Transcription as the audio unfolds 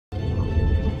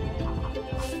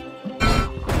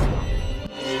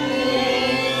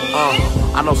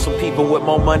I know some people with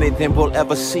more money than we'll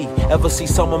ever see. Ever see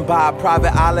someone buy a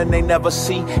private island they never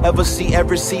see? Ever see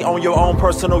every seat on your own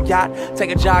personal yacht?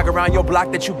 Take a jog around your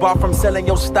block that you bought from selling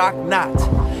your stock? Not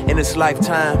in this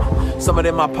lifetime. Some of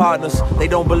them my partners, they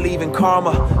don't believe in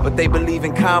karma, but they believe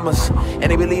in commas.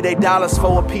 And they believe they dollars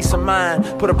for a peace of mind.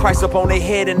 Put a price up on their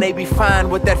head and they be fine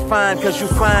with that fine. Cause you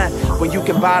find when you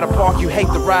can buy the park, you hate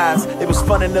the rides. It was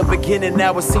fun in the beginning,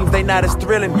 now it seems they not as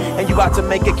thrilling. And you about to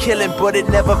make a killing, but it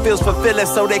never feels fulfilling.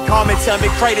 So they call me, tell me,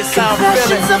 Cray, this sound feeling.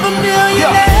 Confessions of a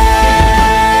millionaire.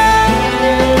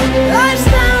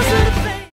 Lifestyle.